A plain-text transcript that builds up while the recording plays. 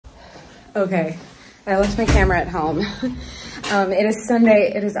Okay, I left my camera at home. It is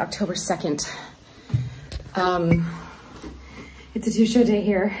Sunday, it is October 2nd. It's a two-show day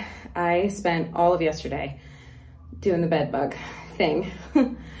here. I spent all of yesterday doing the bed bug thing.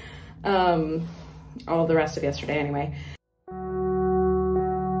 All of the rest of yesterday anyway.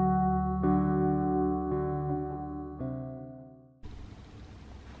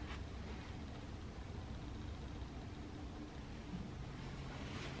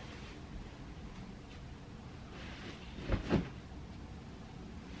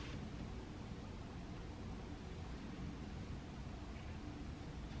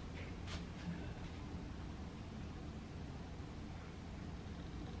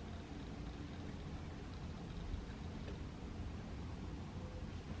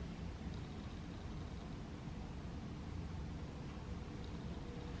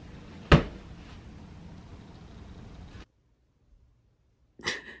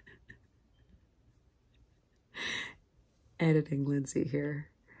 Editing Lindsay here.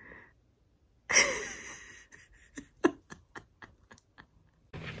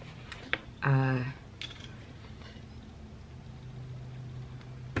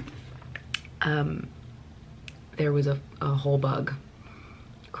 There was a whole bug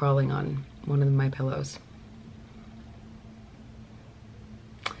crawling on one of my pillows.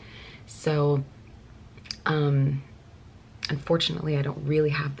 So, unfortunately, I don't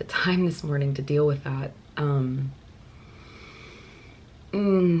really have the time this morning to deal with that.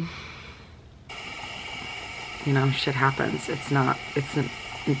 You know, shit happens. It's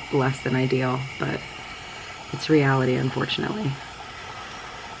less than ideal, but it's reality, unfortunately.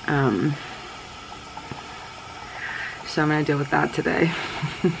 So I'm gonna deal with that today.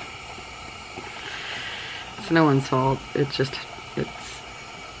 It's no one's fault. It's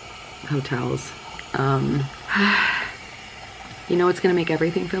hotels. You know what's gonna make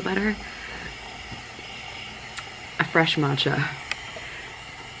everything feel better? A fresh matcha.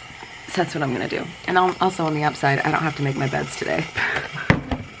 So that's what I'm gonna do. And also on the upside, I don't have to make my beds today.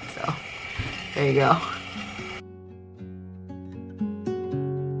 So, there you go.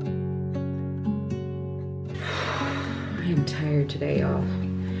 I am tired today, y'all.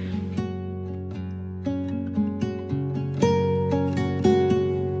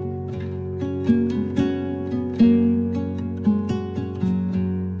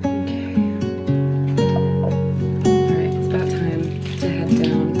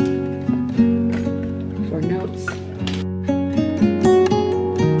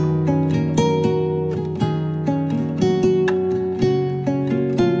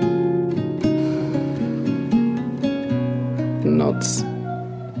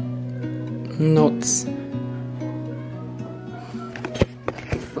 Notes.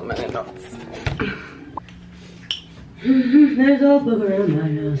 So many notes. There's a booger in my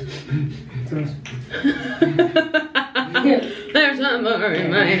nose. Gross. There's a booger in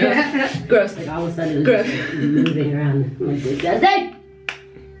my nose. Gross. Like all of a sudden Gross. moving around like this.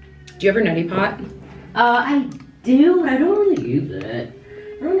 Do you have a neti pot? I do, but I don't really use it.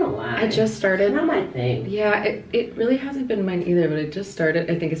 I don't know why. I just started. It's not my thing. Yeah, it really hasn't been mine either, but it just started,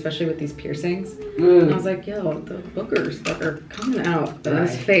 I think, especially with these piercings. I was like, yo, the boogers that are coming out of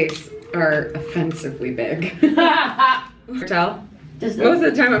his face are offensively big. Tell? Most of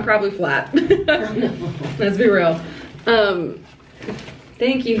the time I'm probably flat. Let's be real.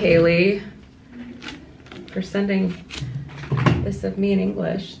 Thank you, Haley, for sending this of me in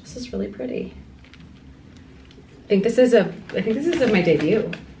English. This is really pretty. I think this is of my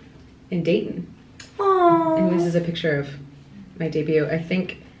debut in Dayton. Aww. And this is a picture of my debut. I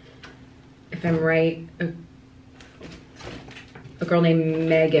think, if I'm right, a girl named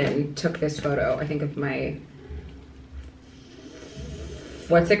Megan took this photo, I think, of my,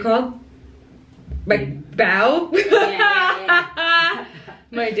 what's it called? My bow? Yeah.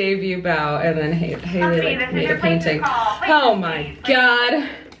 My debut bow, and then Haley like, made a painting. Oh my god.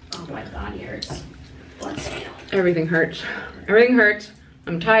 Oh my god, yours. Everything hurts. Everything hurts.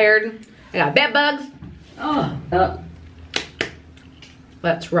 I'm tired. I got bed bugs. Oh.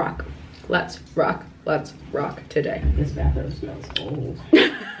 Let's rock. Let's rock. Let's rock today. This bathroom smells old.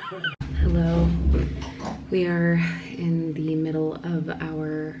 Hello. We are in the middle of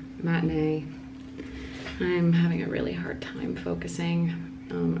our matinee. I'm having a really hard time focusing.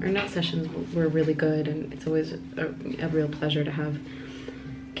 Our night sessions were really good, and it's always a real pleasure to have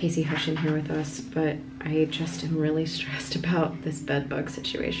Casey Hushin here with us, but I just am really stressed about this bed bug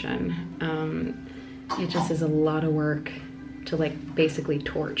situation. It just is a lot of work to like basically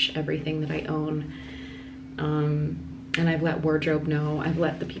torch everything that I own. And I've let wardrobe know, I've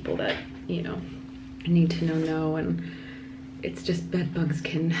let the people that, you know, need to know, and it's just bed bugs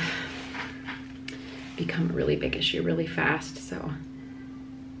can become a really big issue really fast. So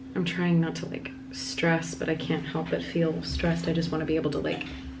I'm trying not to like stress, but I can't help but feel stressed. I just want to be able to like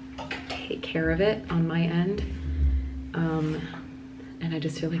take care of it on my end. And I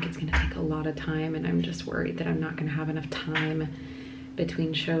just feel like it's gonna take a lot of time, and I'm just worried that I'm not gonna have enough time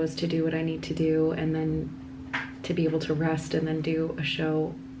between shows to do what I need to do, and then to be able to rest and then do a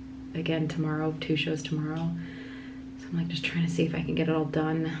show again tomorrow, 2 shows tomorrow. So I'm like just trying to see if I can get it all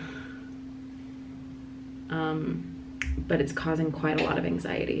done. But it's causing quite a lot of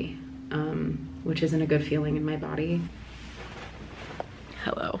anxiety, which isn't a good feeling in my body.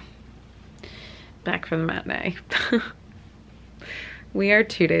 Hello. Back from the matinee. We are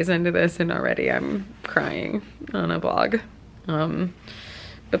 2 days into this and already I'm crying on a blog.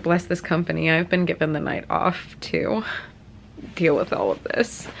 But bless this company, I've been given the night off to deal with all of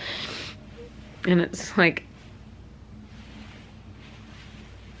this. And it's like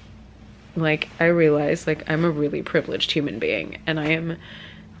I realize like I'm a really privileged human being, and I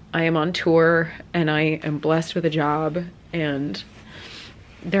am on tour, and I am blessed with a job, and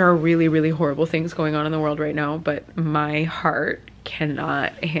there are really, really horrible things going on in the world right now, but my heart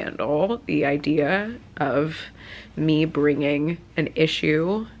cannot handle the idea of me bringing an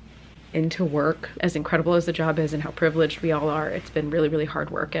issue into work. As incredible as the job is and how privileged we all are, it's been really, really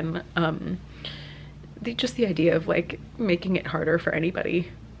hard work, and just the idea of like making it harder for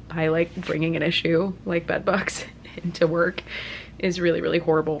anybody by like bringing an issue like bed bugs into work is really, really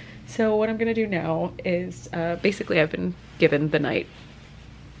horrible. So what I'm gonna do now is basically I've been given the night,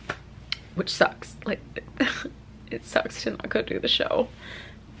 which sucks. Like it sucks to not go do the show.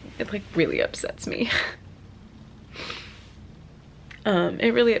 It like really upsets me.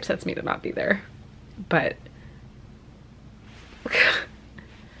 It really upsets me to not be there, but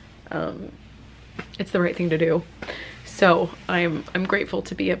it's the right thing to do. So I'm grateful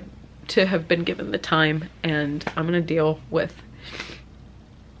to have been given the time, and I'm gonna deal with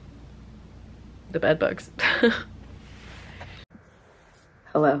the bed bugs.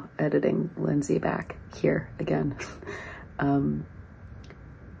 Hello, editing Lindsay back here again.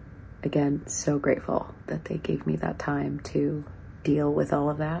 Again, so grateful that they gave me that time to deal with all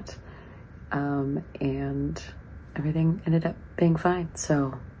of that. And everything ended up being fine.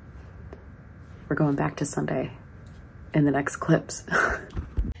 So we're going back to Sunday in the next clips.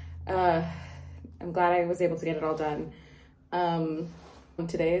 I'm glad I was able to get it all done.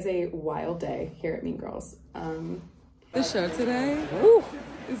 Today is a wild day here at Mean Girls. The show today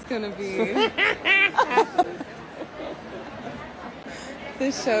is gonna be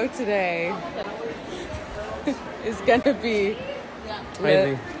the show today is gonna be How do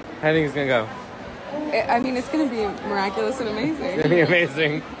you think it's gonna go? I mean, it's gonna be miraculous and amazing. It's gonna be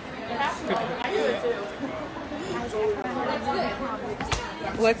amazing.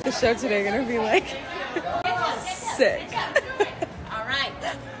 What's the show today gonna be like? Sick. All right.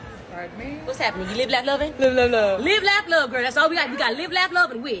 Pardon me? What's happening? You live, laugh, loving? Live, love, love. Live, laugh, love, girl. That's all we got. We got live, laugh,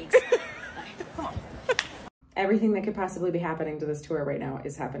 love, and wigs. Come on. Everything that could possibly be happening to this tour right now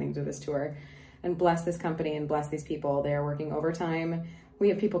is happening to this tour. And bless this company and bless these people. They are working overtime. We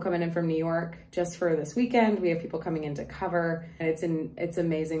have people coming in from New York just for this weekend. We have people coming in to cover. And it's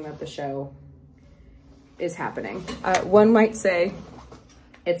amazing that the show is happening. One might say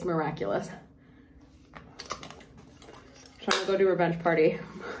it's miraculous. Trying to go to Revenge Party.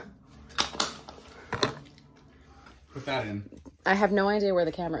 Put that in. I have no idea where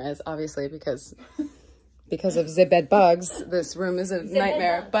the camera is, obviously, because of the bed bugs. This room is a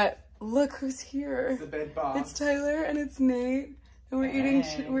nightmare. But look who's here. The bed box. It's Tyler and it's Nate. And we're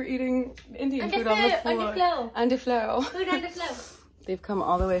eating Indian food on the floor. On the floor. Food on the floor. They've come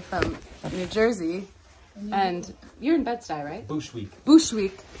all the way from New Jersey. And you're in Bed-Stuy, right? Bushweek.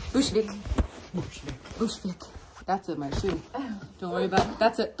 Bushwick. That's my shoe. Don't worry about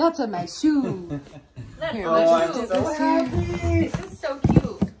it. That's my shoe. Here, I'm so happy. This is so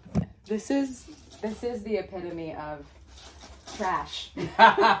cute. This is the epitome of trash.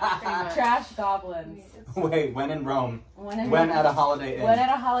 Trash goblins. Wait, when in Rome? When at a Holiday Inn? When at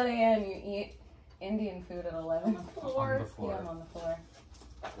a Holiday Inn, you eat Indian food at 11. On the floor. Yeah, I'm on the floor.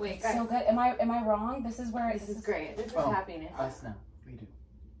 Wait, It's so good. Am I wrong? This is where this is great. This is happiness. Us now. We do.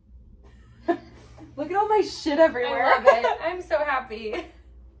 Look at all my shit everywhere. I love it. I'm so happy.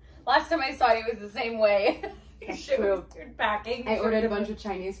 Last time I saw you was the same way. Shit was packing. I ordered a bunch of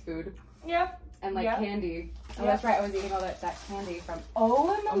Chinese food. Yep. And like candy. Oh, Yep. that's right. I was eating all that candy from.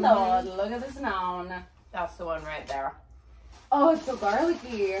 Oh my lord! Look at this now. That's the one right there. Oh, it's so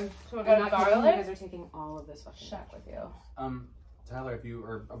garlicky. So we I'm got not kidding, garlic. you guys are taking all of this fucking shit with you. Tyler, if you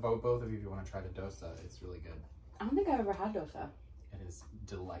or both of you, if you want to try the dosa, it's really good. I don't think I've ever had dosa. It is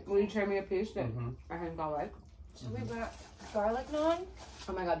delightful. Will you try me a piece that Mhm. I haven't got like? Should we put garlic naan?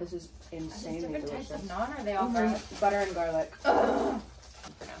 Oh my god, this is Are these insanely different delicious. types of naan, or are they all garlic? Butter and garlic. Ugh.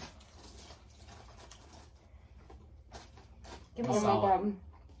 For now. Give me Oh my some. god,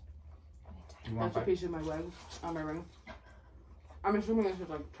 You want that's a bite? piece of my wig on my ring. I'm assuming this is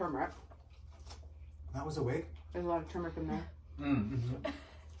like turmeric. That was a wig? There's a lot of turmeric in there. Mm-hmm. That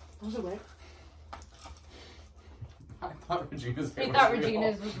was a wig. I thought Regina's hair I was thought real.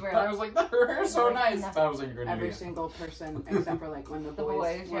 Regina's was real. I was like, her hair's so nice. I was like, you're gonna Every do it. single person except for like when the The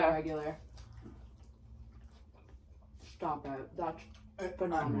boys, boys, were yeah. regular. Stop it. That's Unreal.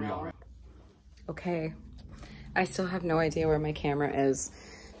 phenomenal. Okay, I still have no idea where my camera is.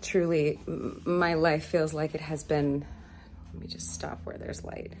 Truly, my life feels like it has been, let me just stop where there's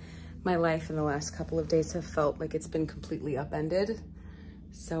light. My life in the last couple of days have felt like it's been completely upended.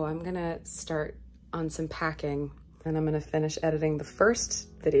 So I'm gonna start on some packing, and I'm gonna finish editing the first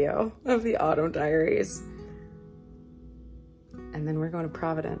video of the Autumn Diaries. And then we're going to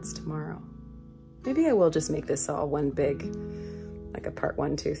Providence tomorrow. Maybe I will just make this all one big, like a part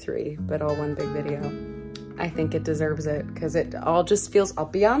 1, 2, 3, but all one big video. I think it deserves it because it all just feels, I'll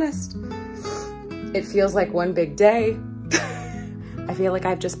be honest, it feels like one big day. I feel like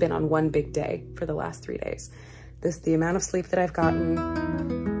I've just been on one big day for the last 3 days. The amount of sleep that I've gotten,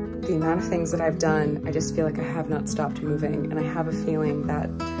 the amount of things that I've done, I just feel like I have not stopped moving, and I have a feeling that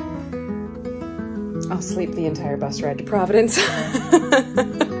I'll sleep the entire bus ride to Providence. I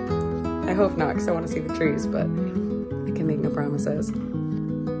hope not, because I want to see the trees, but I can make no promises.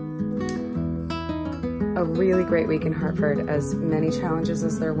 A really great week in Hartford, as many challenges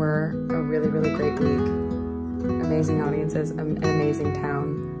as there were, a really, really great week. Amazing audiences, an amazing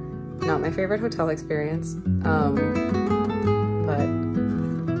town. Not my favorite hotel experience, but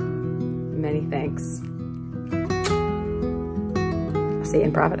many thanks. I'll see you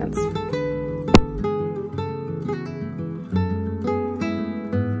in Providence.